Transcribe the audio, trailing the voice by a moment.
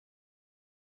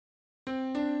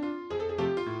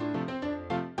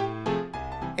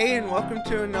Hey, and welcome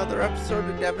to another episode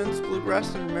of Devin's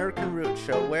Bluegrass and American Roots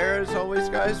Show, where, as always,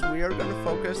 guys, we are going to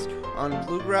focus on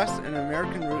bluegrass and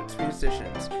American roots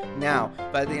musicians. Now,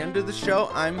 by the end of the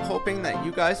show, I'm hoping that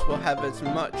you guys will have as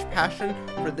much passion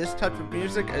for this type of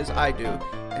music as I do.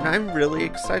 And I'm really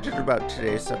excited about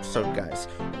today's episode, guys.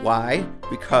 Why?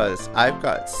 Because I've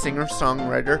got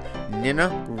singer-songwriter Nina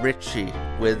Ricci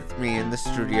with me in the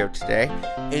studio today,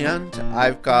 and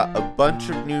I've got a bunch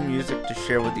of new music to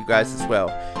share with you guys as well.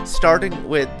 Starting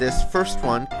with this first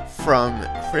one from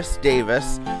Chris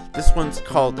Davis. This one's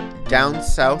called Down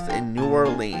South in New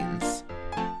Orleans.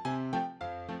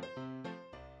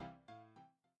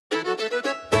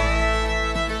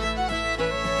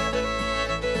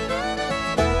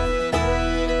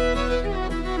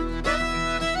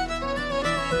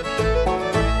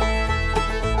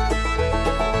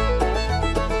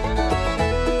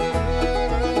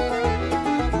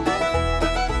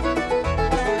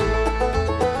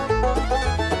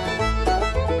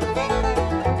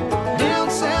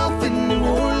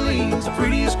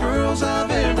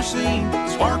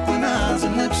 Sparkling eyes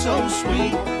and lips so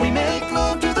sweet. We make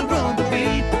love to the rumble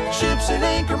beat. Ships at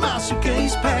anchor, my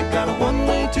suitcase packed. Got a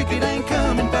one-way ticket, ain't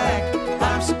coming back.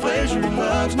 Life's a pleasure and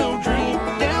love's no dream.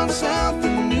 Down south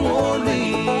in New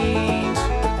Orleans.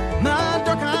 My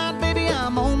dark-eyed baby,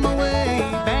 I'm on my way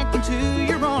back into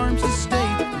your arms to stay.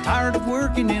 I'm tired of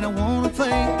working and I wanna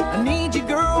play. I need you,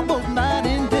 girl, both night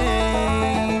and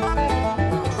day.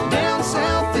 Down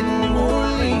south in New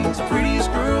Orleans, the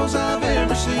prettiest girls I've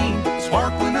ever seen.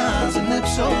 Sparkling eyes and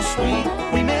lips so sweet.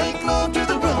 We make love to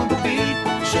the rumble beat.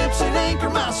 Ships at anchor,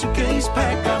 my suitcase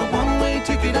packed. Got a one-way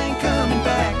ticket, ain't coming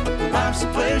back. Life's a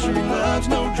pleasure and love's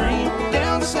no dream.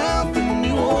 Down south in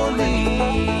New Orleans.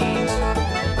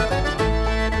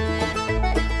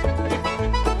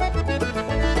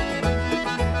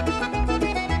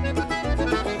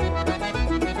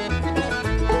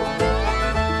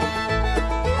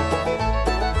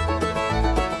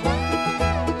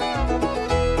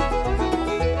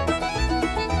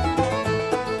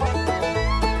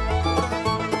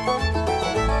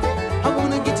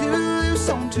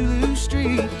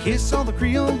 Kiss all the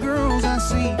Creole girls I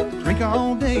see. Drink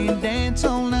all day and dance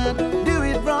all night. Do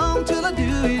it wrong till I do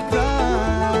it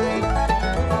right.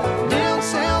 Down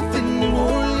south in New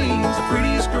Orleans, the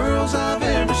prettiest girls I've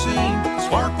ever seen.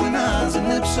 Sparkling eyes and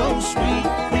lips so sweet.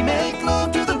 We make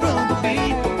love to the rumble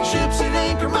beat. Ships at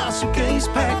anchor, my suitcase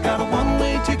packed. Got a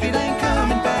one-way ticket, ain't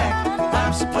coming back.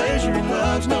 Life's a pleasure and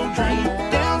love's no dream.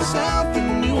 Down south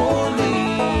in New Orleans.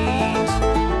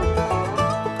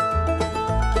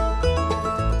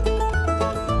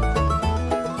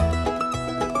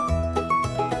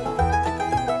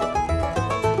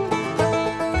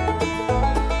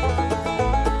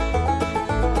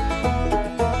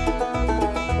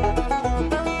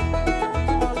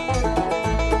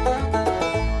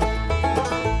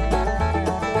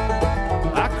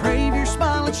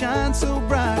 Shine so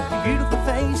bright, your beautiful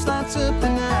face lights up the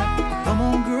night. Come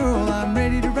on, girl, I'm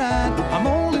ready to ride. I'm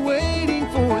only waiting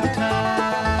for the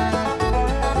time.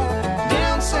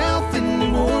 Down south in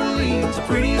New Orleans, the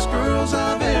prettiest girls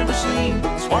I've ever seen.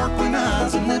 Sparkling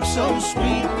eyes and lips so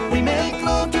sweet. We make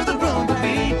love to the rumble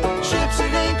beat. Ships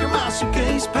at anchor, my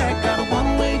suitcase packed. Got a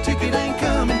one-way ticket, ain't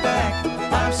coming back.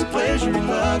 Life's a pleasure and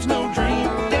love's no dream.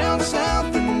 Down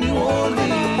south in New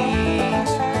Orleans.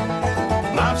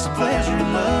 Life's a pleasure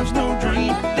and love's no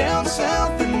dream. Down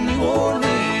south in New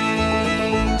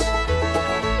Orleans.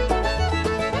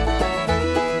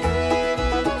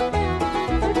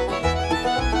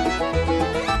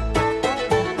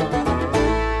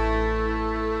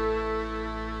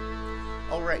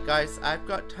 Alright guys, I've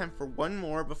got time for one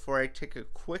more before I take a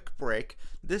quick break.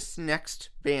 This next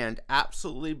band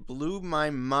absolutely blew my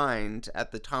mind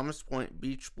at the Thomas Point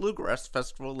Beach Bluegrass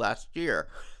Festival last year.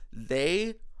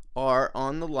 They are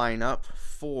on the lineup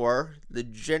for the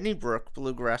Jenny Brook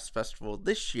Bluegrass Festival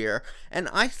this year, and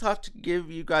I thought to give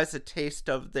you guys a taste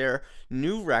of their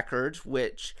new record,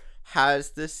 which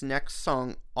has this next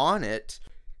song on it.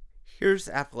 Here's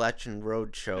Appalachian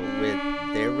Roadshow with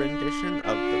their rendition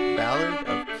of the Ballad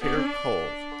of Kidder Cole.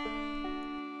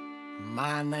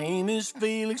 My name is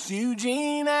Felix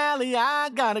Eugene Alley. I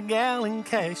got a gal in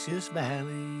Cassius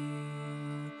Valley.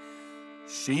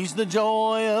 She's the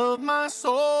joy of my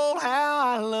soul, how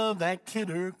I love that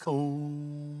Kidder Cole.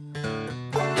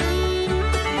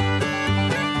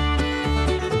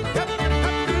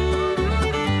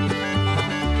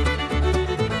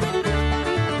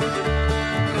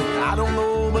 I don't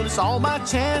know, but it's all by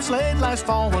chance. Late last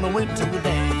fall when I went to a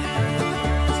dance.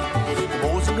 The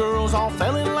boys and girls all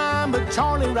fell in line, but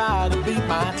Charlie Ryder beat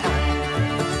my time.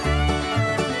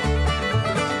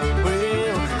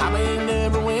 Well,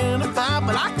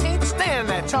 but I can't stand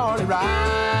that Charlie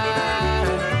ride.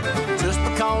 Just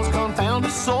because confounded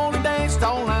soul danced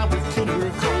all night with Kidder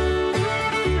Cole.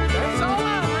 That's all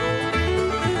I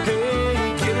know.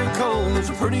 Hey, Kidder Cole's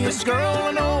the prettiest girl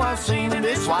I know I've seen in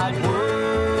this wide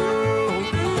world.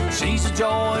 She's the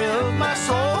joy of my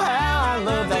soul. How I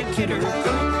love that Kidder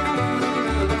Cole.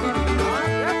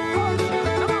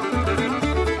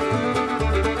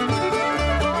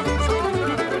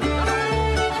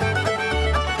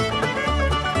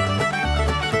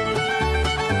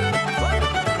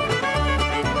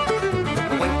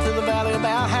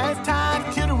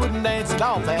 Dance at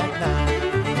all that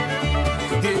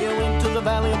night. Yeah, went to the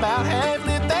valley about half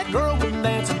lit. That girl wouldn't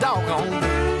dance a doggone bit.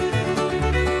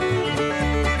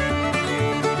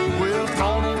 Well,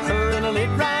 called on her and I lit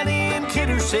right in.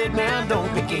 Kidder said, now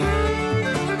don't begin.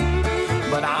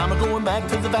 But I'm a-going back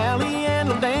to the valley and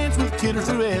I'll dance with Kidder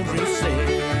through every set.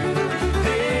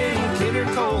 Hey, Kidder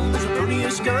Cole's the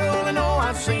prettiest girl I know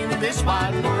I've seen in this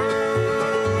wide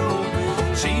world.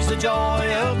 She's the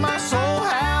joy of my soul.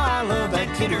 How I love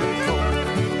that Kidder Cole.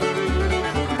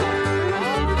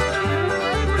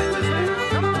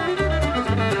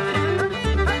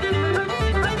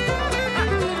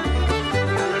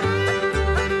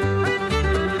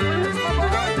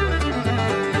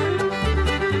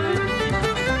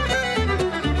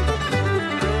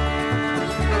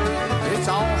 It's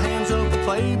all hands up to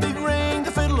play big ring.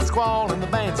 The fiddle is squall and the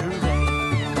bands are ring.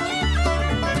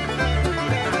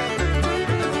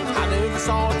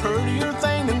 Saw a prettier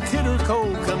thing than Kidder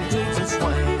Cole come jigs and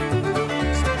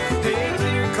swings. Hey,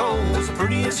 Kidder Cole's the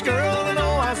prettiest girl I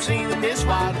know I've seen in this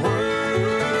wide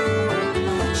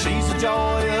world. She's the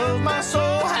joy of my soul.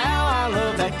 How I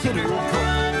love that Kidder Cole.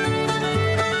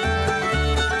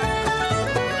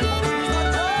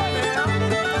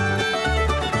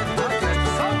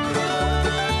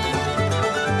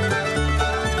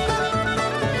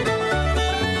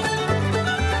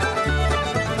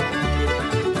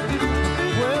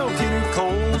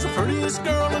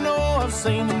 Girl I know I've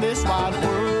seen in this wide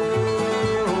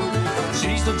world.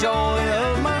 She's the joy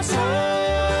of my soul.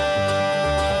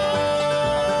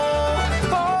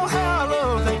 Oh, how I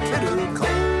love that Kidder Cole.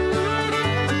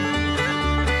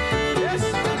 Yes.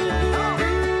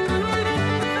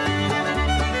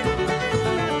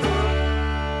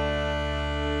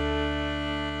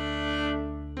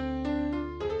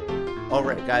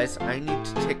 Alright guys, I need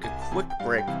to take a quick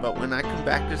break, but when I come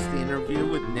back is the interview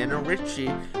with Nina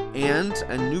Ricci and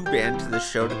a new band to the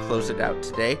show to close it out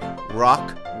today,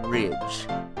 Rock Ridge.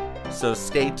 So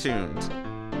stay tuned.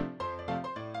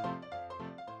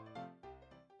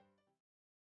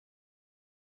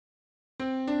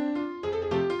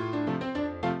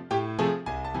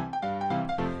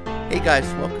 Hey guys,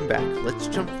 welcome back. Let's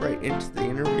jump right into the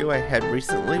interview I had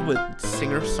recently with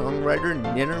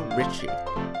singer-songwriter Nina Ricci.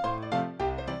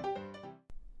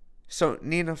 So,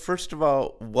 Nina, first of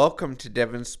all, welcome to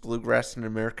Devon's Bluegrass and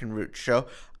American Roots show.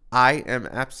 I am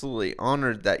absolutely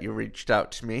honored that you reached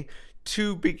out to me.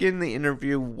 To begin the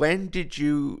interview, when did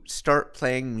you start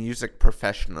playing music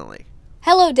professionally?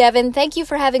 Hello, Devon. Thank you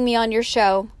for having me on your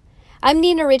show. I'm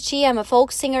Nina Ricci. I'm a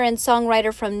folk singer and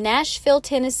songwriter from Nashville,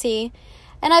 Tennessee,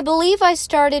 and I believe I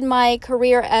started my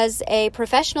career as a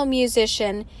professional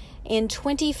musician in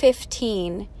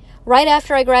 2015. Right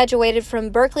after I graduated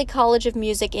from Berklee College of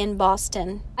Music in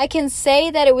Boston. I can say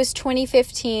that it was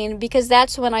 2015 because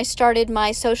that's when I started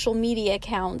my social media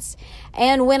accounts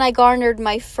and when I garnered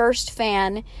my first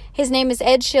fan. His name is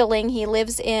Ed Schilling. He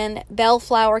lives in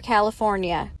Bellflower,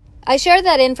 California. I share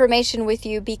that information with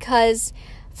you because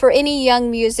for any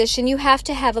young musician, you have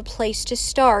to have a place to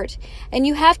start, and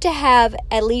you have to have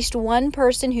at least one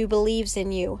person who believes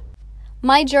in you.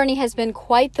 My journey has been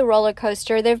quite the roller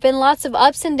coaster. There have been lots of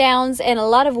ups and downs and a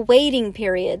lot of waiting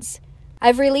periods.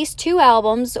 I've released 2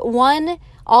 albums, one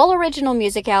all-original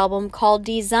music album called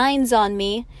Designs on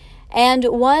Me, and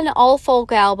one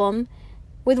all-folk album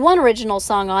with one original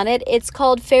song on it. It's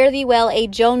called Fare Thee Well, a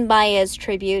Joan Baez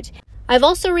tribute. I've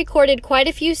also recorded quite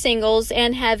a few singles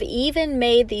and have even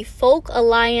made the Folk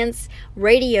Alliance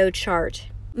radio chart.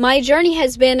 My journey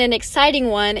has been an exciting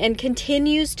one and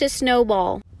continues to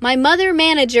snowball. My mother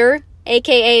manager,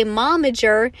 aka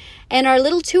Momager, and our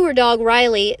little tour dog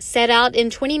Riley set out in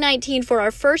 2019 for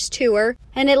our first tour,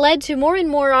 and it led to more and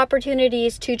more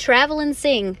opportunities to travel and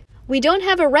sing. We don't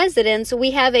have a residence,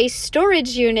 we have a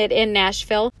storage unit in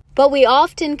Nashville, but we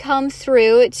often come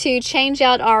through to change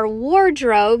out our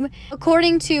wardrobe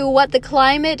according to what the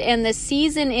climate and the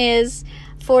season is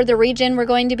for the region we're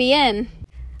going to be in.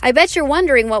 I bet you're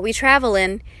wondering what we travel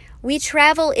in. We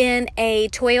travel in a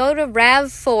Toyota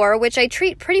RAV4, which I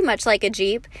treat pretty much like a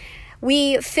Jeep.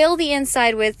 We fill the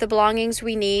inside with the belongings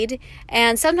we need,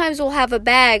 and sometimes we'll have a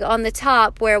bag on the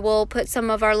top where we'll put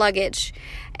some of our luggage.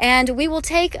 And we will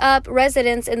take up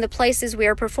residence in the places we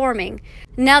are performing.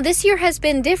 Now, this year has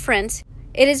been different.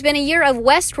 It has been a year of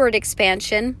westward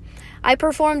expansion. I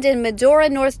performed in Medora,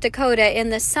 North Dakota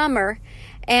in the summer,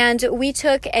 and we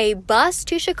took a bus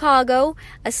to Chicago,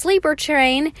 a sleeper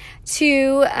train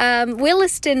to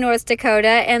Williston, North Dakota,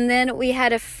 and then we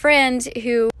had a friend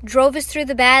who drove us through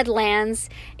the Badlands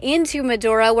into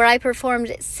Medora, where I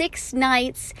performed 6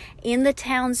 nights in the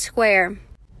town square.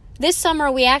 This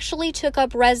summer, we actually took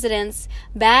up residence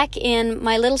back in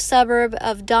my little suburb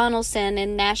of Donelson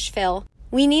in Nashville.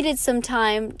 We needed some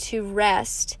time to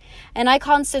rest, and I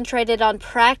concentrated on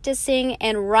practicing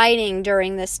and writing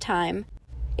during this time.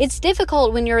 It's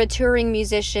difficult when you're a touring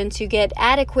musician to get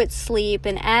adequate sleep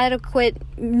and adequate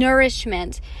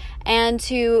nourishment, and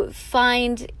to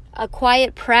find a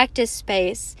quiet practice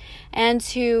space, and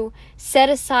to set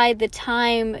aside the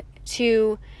time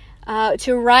to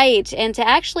write and to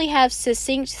actually have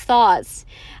succinct thoughts.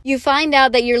 You find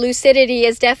out that your lucidity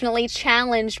is definitely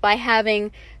challenged by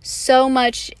having so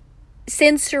much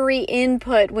sensory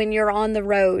input when you're on the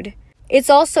road. It's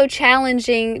also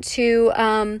challenging to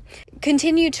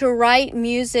continue to write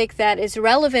music that is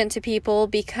relevant to people,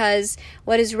 because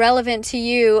what is relevant to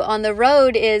you on the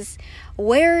road is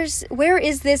where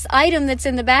is this item that's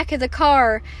in the back of the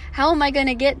car? How am I going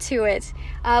to get to it?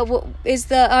 Are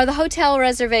the hotel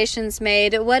reservations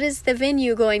made? What is the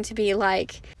venue going to be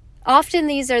like? Often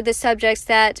these are the subjects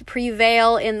that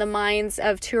prevail in the minds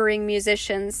of touring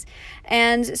musicians.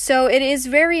 And so it is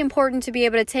very important to be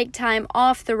able to take time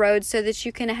off the road so that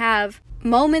you can have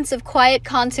moments of quiet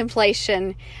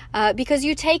contemplation, because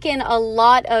you take in a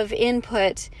lot of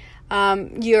input.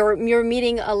 You're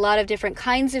meeting a lot of different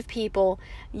kinds of people.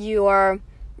 You're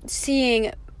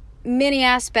seeing many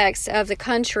aspects of the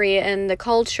country and the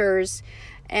cultures,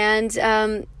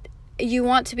 and you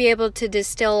want to be able to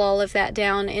distill all of that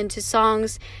down into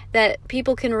songs that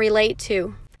people can relate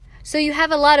to. So you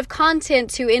have a lot of content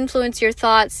to influence your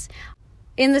thoughts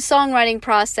in the songwriting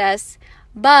process,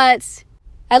 but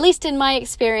at least in my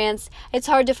experience, it's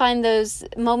hard to find those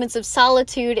moments of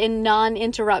solitude and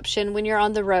non-interruption when you're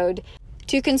on the road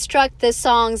to construct the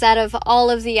songs out of all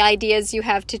of the ideas you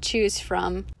have to choose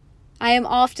from. I am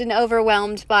often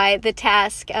overwhelmed by the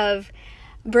task of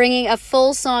bringing a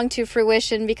full song to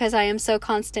fruition because I am so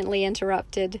constantly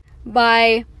interrupted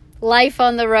by life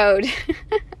on the road.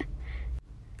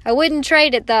 I wouldn't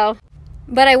trade it though,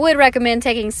 but I would recommend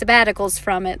taking sabbaticals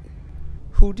from it.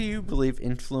 Who do you believe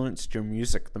influenced your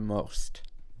music the most?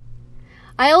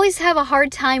 I always have a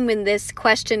hard time when this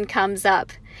question comes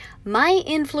up. My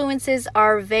influences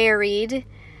are varied.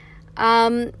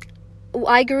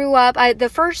 I grew up, the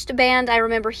first band I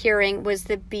remember hearing was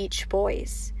the Beach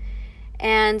Boys.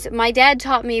 And my dad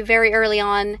taught me very early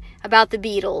on about the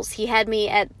Beatles. He had me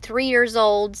at 3 years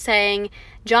old saying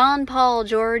John, Paul,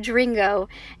 George, Ringo,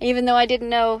 even though I didn't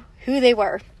know who they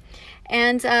were.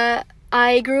 And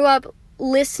I grew up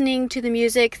listening to the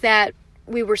music that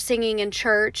we were singing in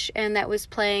church and that was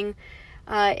playing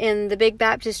in the big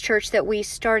Baptist church that we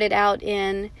started out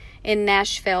in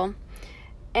Nashville.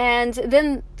 And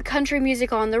then country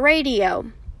music on the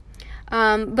radio.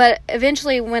 But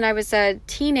eventually, when I was a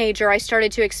teenager, I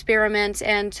started to experiment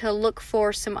and to look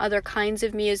for some other kinds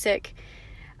of music.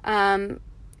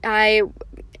 I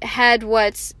had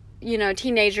what,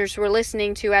 teenagers were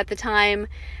listening to at the time,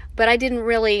 but I didn't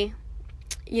really,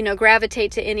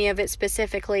 gravitate to any of it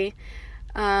specifically.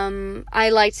 I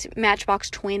liked Matchbox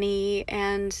 20,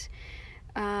 and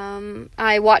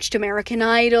I watched American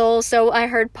Idol, so I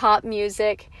heard pop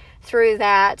music through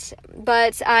that.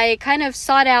 But I kind of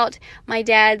sought out my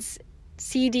dad's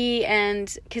CD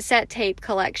and cassette tape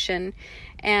collection,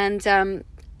 and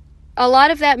a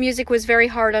lot of that music was very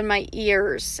hard on my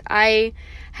ears. I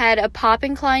had a pop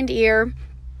inclined ear,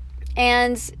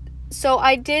 and so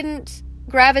I didn't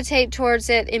gravitate towards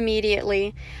it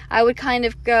immediately. I would kind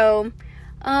of go,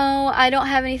 oh, I don't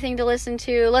have anything to listen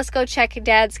to. Let's go check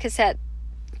Dad's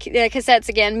cassettes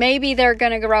again. Maybe they're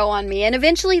going to grow on me. And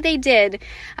eventually they did.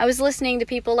 I was listening to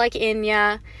people like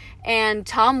Enya and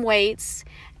Tom Waits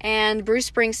and Bruce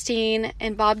Springsteen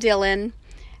and Bob Dylan.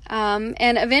 And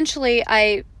eventually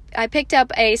I picked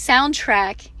up a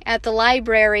soundtrack at the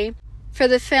library for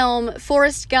the film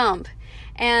Forrest Gump.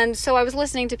 And so I was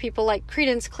listening to people like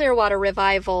Creedence Clearwater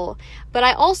Revival. But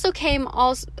I also came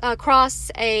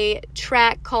across a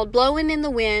track called Blowin' in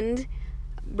the Wind,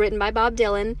 written by Bob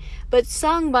Dylan, but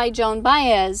sung by Joan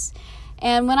Baez.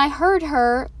 And when I heard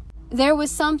her, there was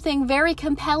something very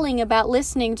compelling about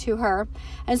listening to her.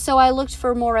 And so I looked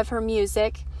for more of her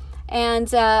music.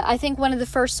 And I think one of the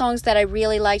first songs that I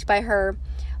really liked by her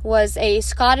was a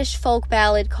Scottish folk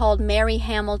ballad called Mary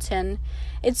Hamilton.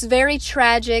 It's very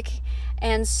tragic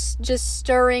and just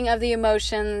stirring of the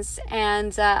emotions,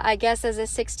 and I guess as a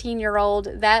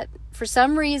 16-year-old, that for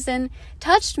some reason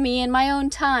touched me in my own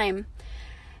time.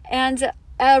 And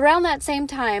around that same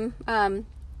time, I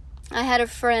had a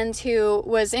friend who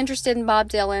was interested in Bob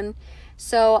Dylan,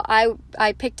 so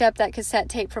I picked up that cassette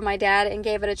tape from my dad and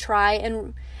gave it a try,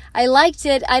 and I liked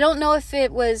it. I don't know if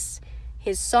it was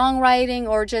his songwriting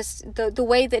or just the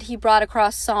way that he brought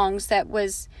across songs that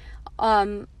was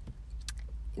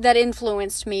that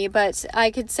influenced me, but I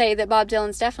could say that Bob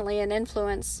Dylan's definitely an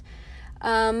influence.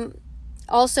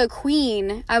 Also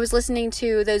Queen, I was listening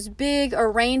to those big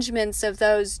arrangements of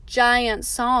those giant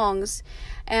songs,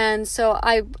 and so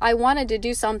I wanted to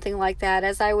do something like that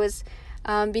as I was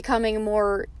becoming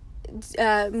more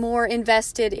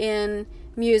invested in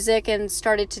music and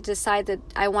started to decide that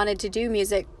I wanted to do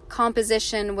music.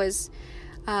 Composition was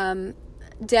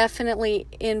definitely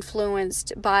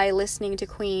influenced by listening to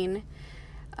Queen.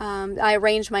 I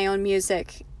arranged my own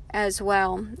music as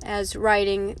well as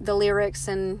writing the lyrics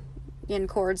and in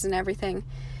chords and everything.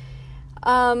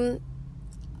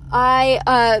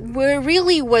 I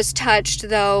really was touched,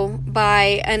 though,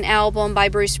 by an album by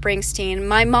Bruce Springsteen.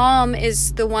 My mom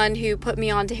is the one who put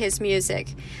me onto his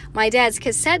music. My dad's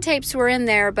cassette tapes were in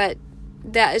there, but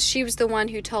she was the one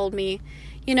who told me,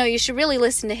 you should really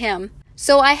listen to him.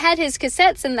 So I had his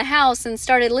cassettes in the house and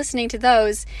started listening to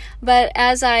those, but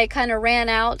as I kind of ran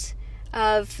out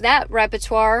of that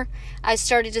repertoire, I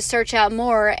started to search out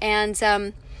more, and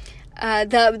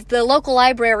the local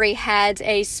library had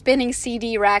a spinning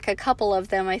CD rack, a couple of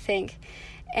them, I think,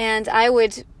 and I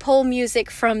would pull music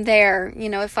from there.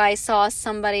 If I saw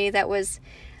somebody that was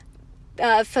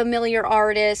a familiar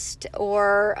artist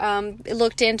or it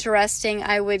looked interesting,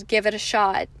 I would give it a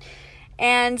shot.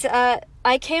 And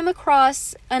I came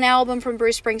across an album from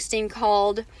Bruce Springsteen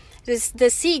called The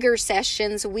Seeger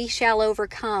Sessions, We Shall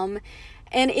Overcome.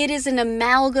 And it is an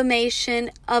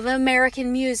amalgamation of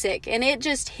American music. And it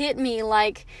just hit me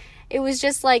like, it was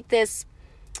just like this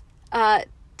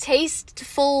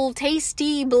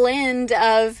tasty blend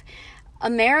of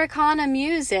Americana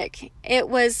music. It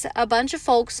was a bunch of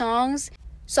folk songs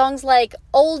like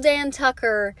Old Dan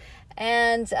Tucker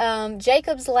and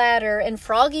Jacob's Ladder and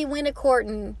Froggy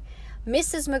Wintercorton,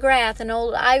 Mrs. McGrath, an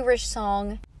old Irish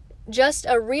song. Just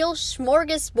a real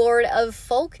smorgasbord of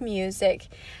folk music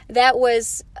that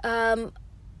was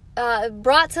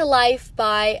brought to life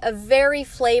by a very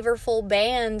flavorful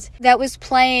band that was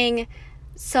playing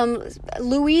some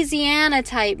Louisiana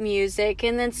type music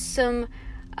and then some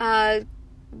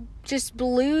just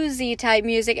bluesy type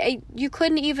music. You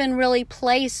couldn't even really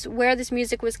place where this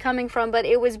music was coming from, but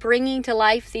it was bringing to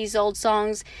life these old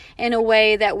songs in a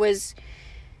way that was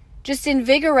just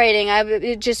invigorating.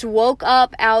 It just woke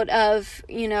up out of,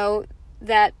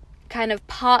 that kind of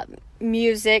pop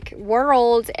music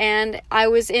world, and I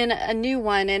was in a new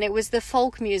one, and it was the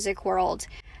folk music world.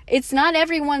 It's not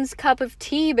everyone's cup of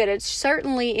tea, but it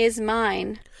certainly is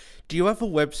mine. Do you have a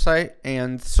website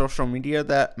and social media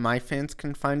that my fans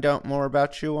can find out more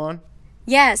about you on?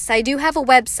 Yes, I do have a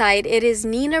website. It is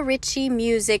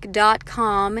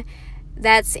ninariccimusic.com.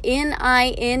 That's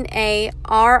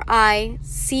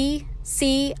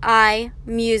NINARICCI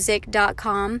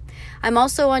music.com. I'm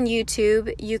also on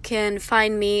YouTube. You can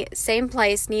find me, same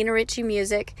place, Nina Ricci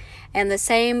Music, and the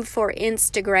same for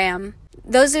Instagram.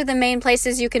 Those are the main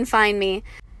places you can find me.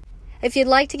 If you'd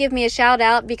like to give me a shout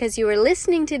out because you were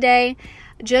listening today,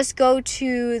 just go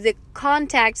to the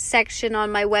contact section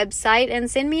on my website and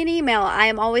send me an email. I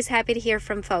am always happy to hear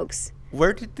from folks.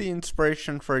 Where did the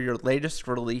inspiration for your latest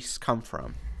release come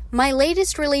from? My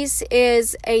latest release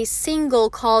is a single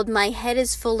called My Head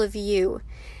is Full of You.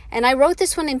 And I wrote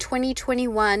this one in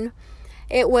 2021.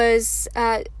 It was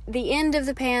the end of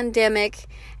the pandemic,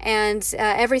 and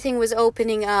everything was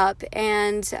opening up.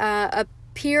 And a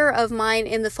peer of mine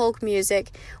in the folk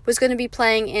music was going to be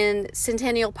playing in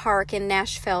Centennial Park in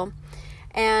Nashville.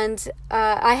 And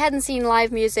I hadn't seen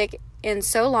live music in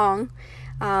so long.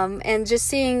 And just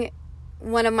seeing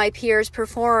one of my peers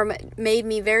perform made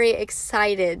me very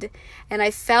excited, and I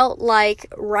felt like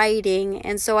writing.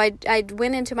 And so I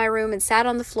went into my room and sat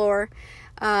on the floor.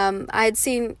 I had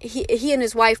seen he and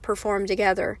his wife perform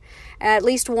together at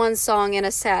least one song in a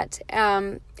set,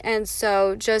 and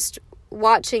so just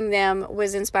watching them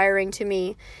was inspiring to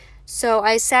me. So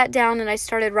I sat down and I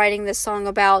started writing this song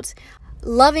about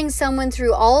loving someone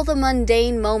through all the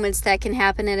mundane moments that can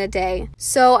happen in a day.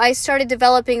 So I started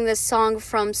developing this song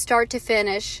from start to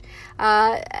finish,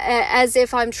 as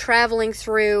if I'm traveling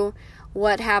through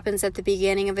what happens at the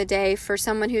beginning of a day for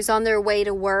someone who's on their way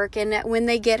to work, and when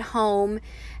they get home,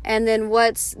 and then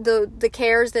what's the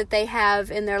cares that they have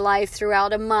in their life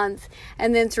throughout a month,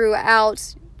 and then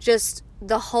throughout just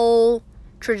the whole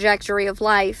trajectory of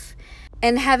life.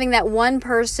 And having that one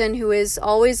person who is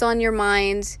always on your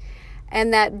mind,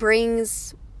 and that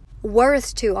brings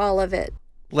worth to all of it.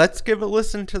 Let's give a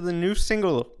listen to the new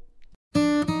single.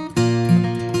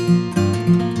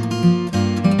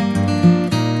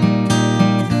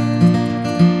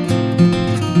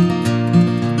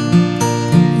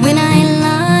 When I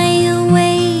lie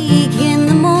awake in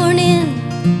the morning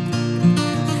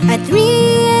at 3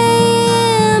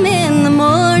 a.m. in the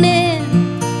morning,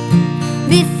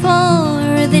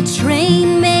 before the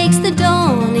train makes the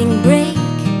dawning break,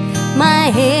 my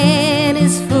head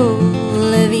is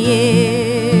full of you.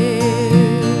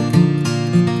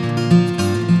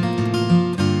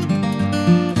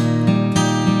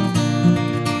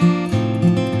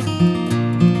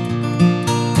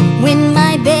 When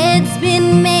my bed's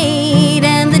been made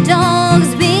and the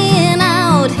dog's been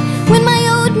out, when my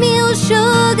oatmeal's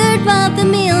sugared but the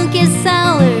milk is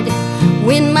soured,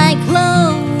 when my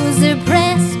clothes are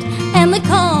pressed and the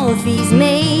coffee's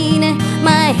made,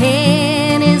 my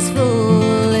head is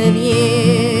full of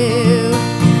you.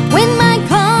 When my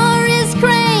car is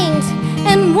cranked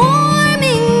and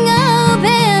warming up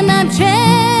and I've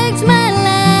checked my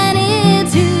latitudes,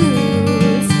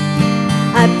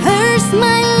 I purse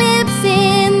my lips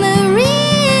in the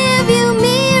rearview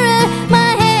mirror,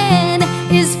 my head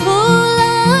is full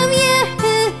of you.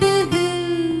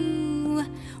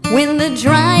 When the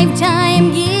drive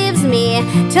time gives me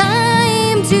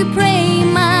time to pray,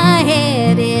 my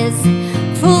head is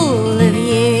full of you.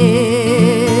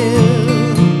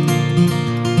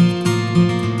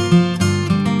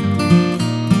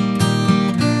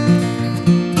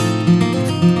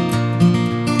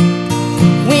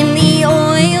 When the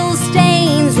oil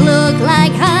stains look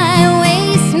like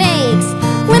highway snakes,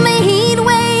 when the heat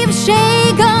waves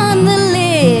shake on the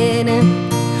lid,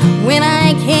 when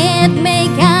I can't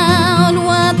make out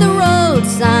what the road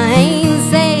signs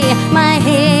say, my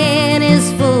head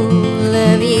is full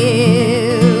of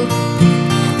you.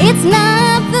 It's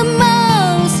not the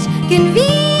most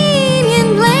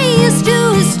convenient place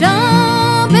to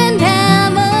stop and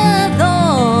have a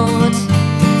thought.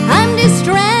 I'm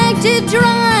distracted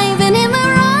driving in the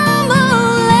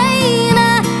rumble lane,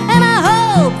 and I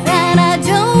hope that I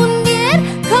don't get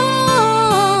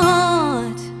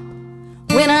caught.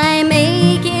 When I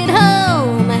make it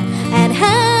home at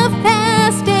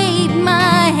 8:30,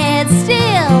 my head's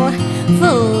still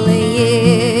full of you.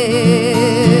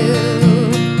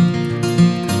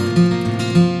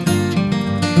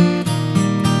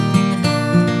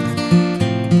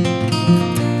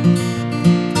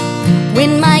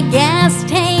 When my gas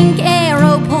tank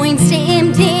arrow points to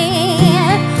empty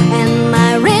and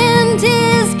my rent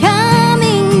is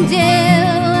coming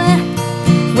due,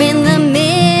 when the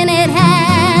minute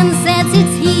hand sets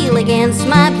its heel against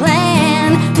my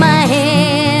plan, my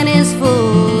head is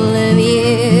full of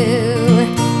you.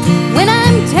 When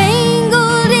I'm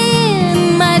tangled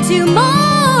in my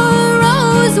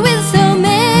tomorrows with so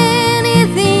many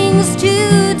things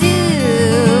to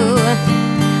do,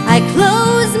 I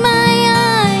close my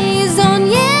eyes on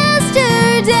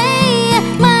yesterday,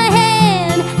 my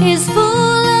head is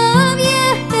full of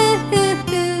you.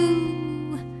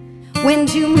 When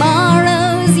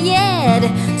tomorrow's yet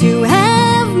to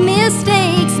have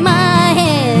mistakes, my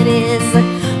head is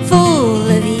full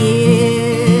of you.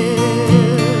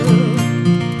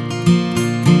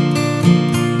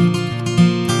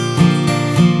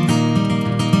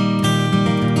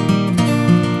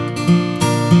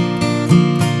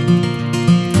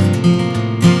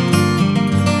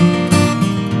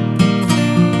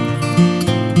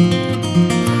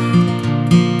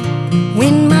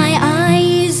 When my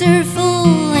eyes are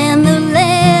full and the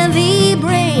levee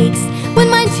breaks, when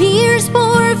my tears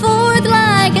pour forth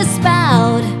like a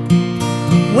spout,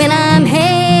 when I'm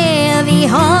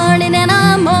heavy-hearted and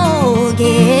I'm all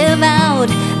give out,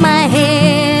 my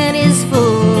head is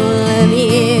full of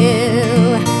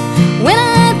you. When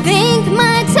I think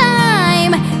my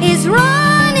time is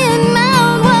running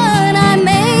out, what I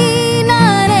may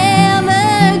not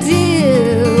ever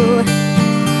do,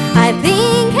 I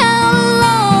think how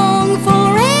long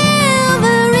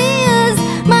forever is,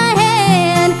 my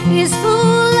head is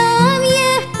full of you.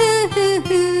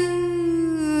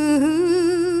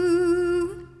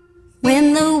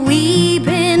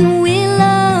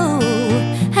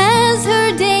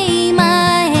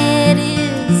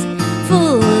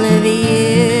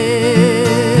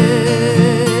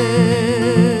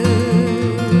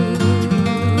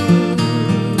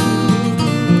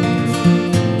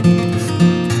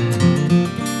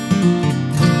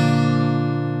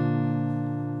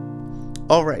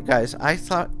 I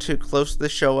thought to close the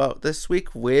show out this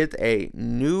week with a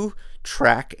new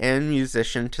track and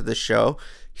musician to the show.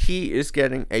 He is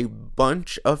getting a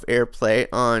bunch of airplay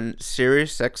on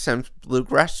SiriusXM's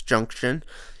Bluegrass Junction.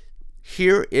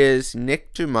 Here is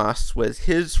Nick Dumas with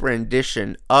his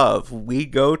rendition of We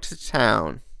Go to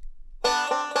Town.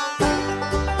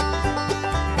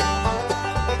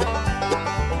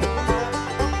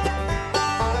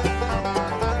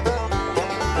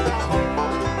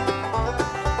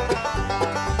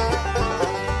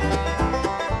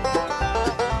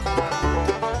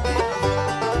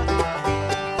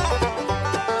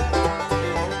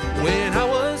 When I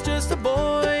was just a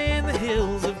boy in the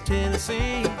hills of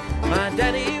Tennessee, my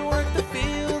daddy worked the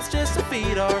fields just to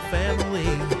feed our family.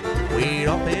 We'd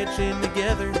all pitch in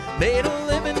together, made a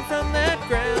living from that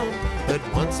ground. But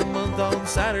once a month on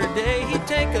Saturday, he'd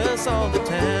take us all to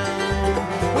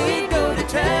town. We'd go to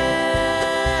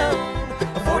town,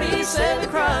 a 47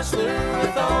 Chrysler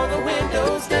with all the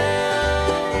windows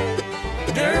down.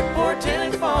 Dirt poor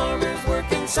tenant farmers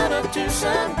working sun up to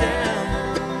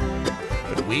sundown.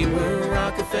 But we were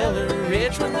Rockefeller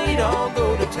rich when we'd all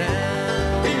go to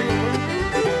town.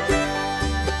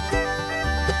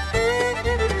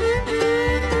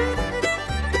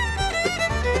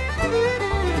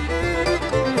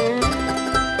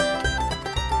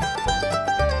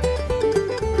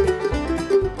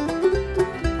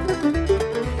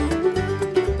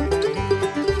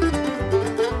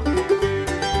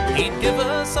 He'd give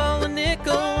us all a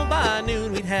nickel, by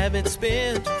noon we'd have it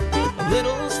spent. A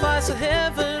little slice of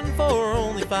heaven for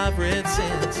only 5 red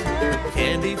cents.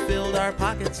 Candy filled our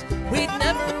pockets, we'd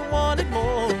never wanted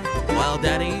more, while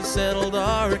Daddy settled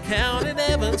our account at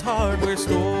Evans Hardware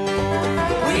Store.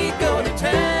 We'd go to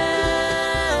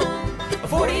town, a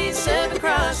 47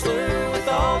 Chrysler with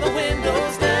all the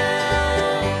windows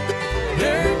down.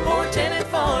 Dirt poor tenant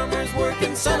farmers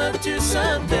working sun up to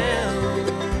sundown.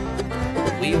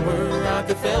 We were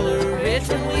Rockefeller rich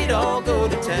when we'd all go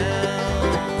to town.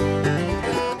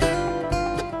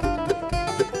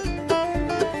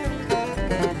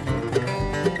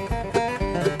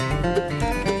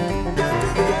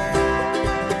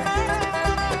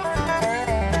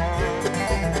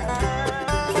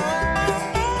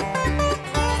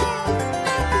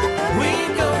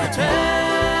 We'd go to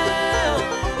town,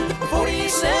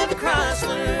 47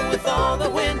 Chrysler with all the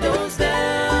windows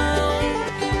down.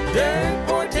 Dirt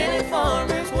poor tenant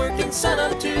farmers working sun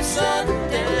up to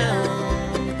sundown.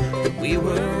 We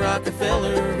were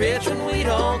Rockefeller rich when we'd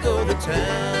all go to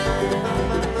town.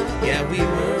 Yeah, we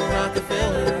were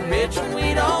Rockefeller rich when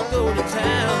we'd all go to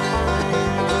town.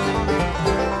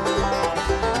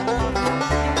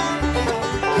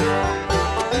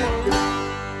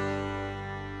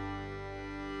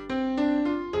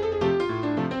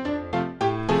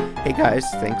 Hey guys,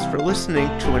 thanks for listening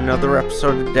to another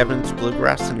episode of Devon's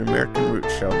Bluegrass and American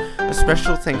Roots Show. A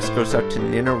special thanks goes out to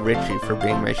Nina Ricci for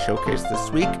being my showcase this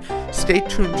week. Stay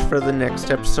tuned for the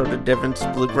next episode of Devon's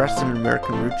Bluegrass and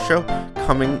American Roots Show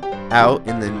coming out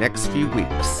in the next few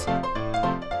weeks.